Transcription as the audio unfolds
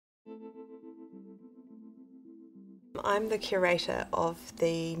I'm the curator of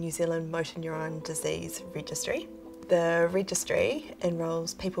the New Zealand Motor Neurone Disease Registry. The registry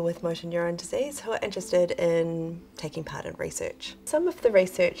enrolls people with motor neurone disease who are interested in taking part in research. Some of the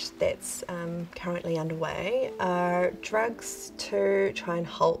research that's currently underway are drugs to try and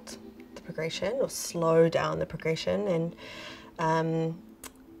halt the progression or slow down the progression, and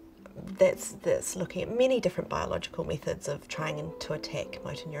that's looking at many different biological methods of trying to attack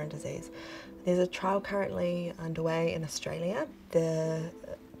motor neurone disease. There's a trial currently underway in Australia. The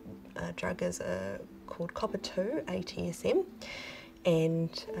drug is called copper-2 ATSM,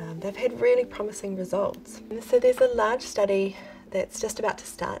 and they've had really promising results. So there's a large study that's just about to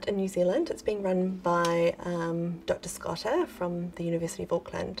start in New Zealand. It's being run by Dr. Scotter from the University of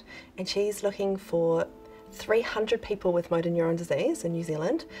Auckland, and she's looking for 300 people with motor neurone disease in New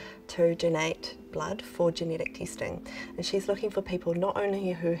Zealand to donate blood for genetic testing. And she's looking for people not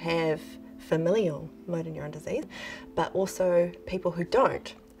only who have familial motor neurone disease, but also people who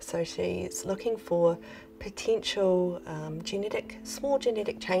don't. So she's looking for potential small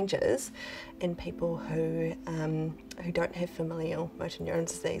genetic changes in people who don't have familial motor neurone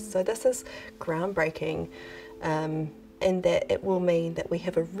disease. So this is groundbreaking, and that it will mean that we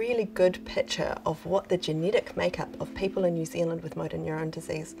have a really good picture of what the genetic makeup of people in New Zealand with motor neurone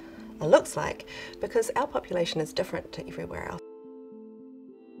disease looks like, because our population is different to everywhere else.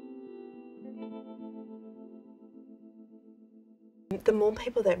 The more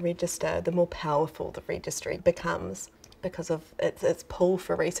people that register, the more powerful the registry becomes because of its pull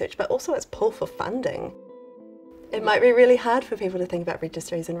for research, but also its pull for funding. It might be really hard for people to think about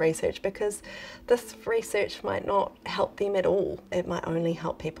registries and research because this research might not help them at all. It might only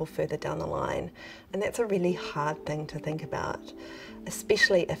help people further down the line. And that's a really hard thing to think about,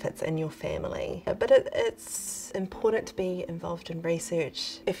 especially if it's in your family. But it's important to be involved in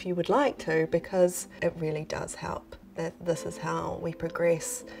research if you would like to, because it really does help. This is how we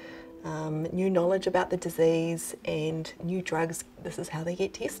progress new knowledge about the disease, and new drugs, this is how they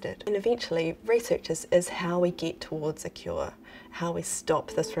get tested. And eventually research is how we get towards a cure, how we stop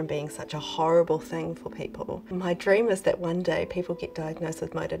this from being such a horrible thing for people. My dream is that one day people get diagnosed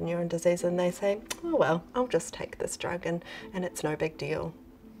with motor neurone disease and they say, oh well, I'll just take this drug and it's no big deal.